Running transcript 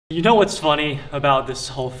You know what's funny about this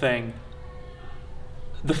whole thing?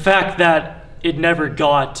 The fact that it never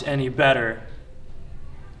got any better.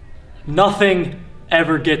 Nothing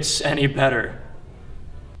ever gets any better.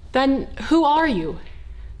 Then who are you?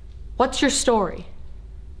 What's your story?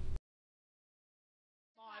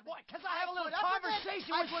 Because I have a little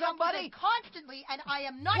conversation with somebody constantly, and I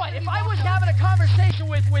am not. What if I was having a conversation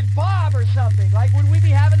with Bob or something? Like, would we be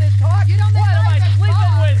having this talk? You don't make what am I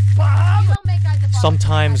sleeping with Bob? You don't make eyes at Bob.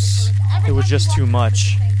 Sometimes it was just too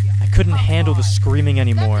much. I couldn't handle the screaming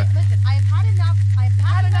anymore. Listen, I have had enough. I have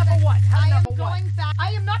Had enough of what? Had enough of what? going back.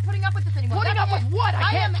 I am not putting up with this anymore. Putting up with what?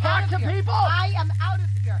 I can't talk to people. I am out of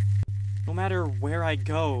here. No matter where I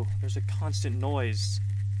go, there's a constant noise,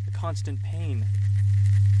 a constant pain.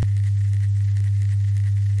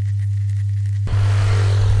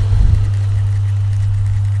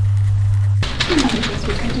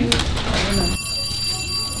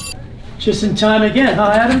 Just in time again,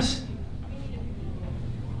 huh, Adams?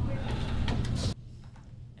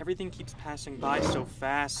 Everything keeps passing by so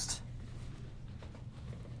fast.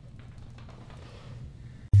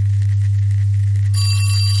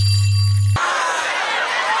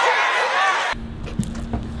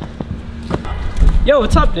 Yo,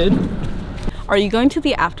 what's up, dude? Are you going to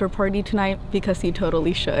the after party tonight? Because you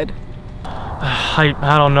totally should. I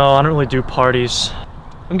don't know, I don't really do parties.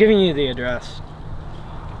 I'm giving you the address.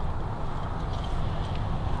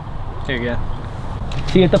 Here you go.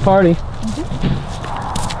 See you at the party.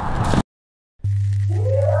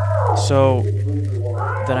 So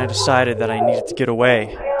then I decided that I needed to get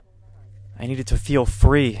away. I needed to feel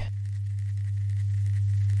free.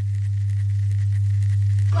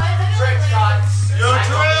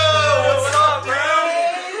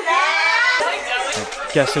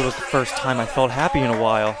 I guess it was the first time I felt happy in a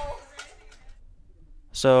while.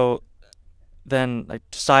 So then I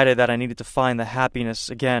decided that I needed to find the happiness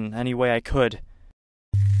again any way I could.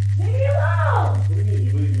 Leave me alone! What do you mean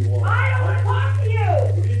you leave you alone? I don't want to talk to you!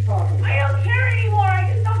 What are you talking about? I don't care anymore!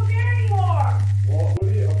 I just don't care anymore! Well,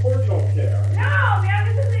 of course you don't care. No, man,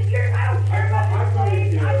 this isn't yours! I don't care about this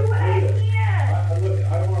place! I do what I can! Listen,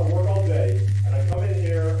 I don't want to work all day, and I come in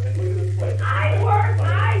here and look at this place. I work,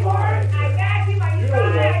 I vacuum, I dry,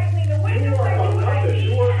 I clean the windows, I do what I You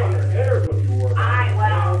can! work on your hair is what you work on. I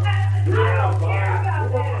don't care about that!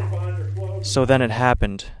 So then it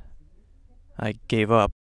happened. I gave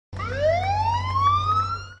up.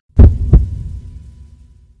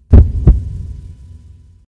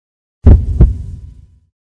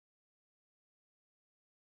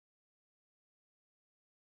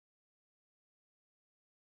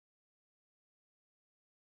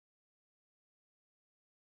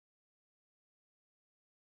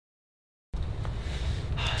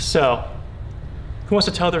 So, who wants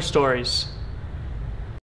to tell their stories?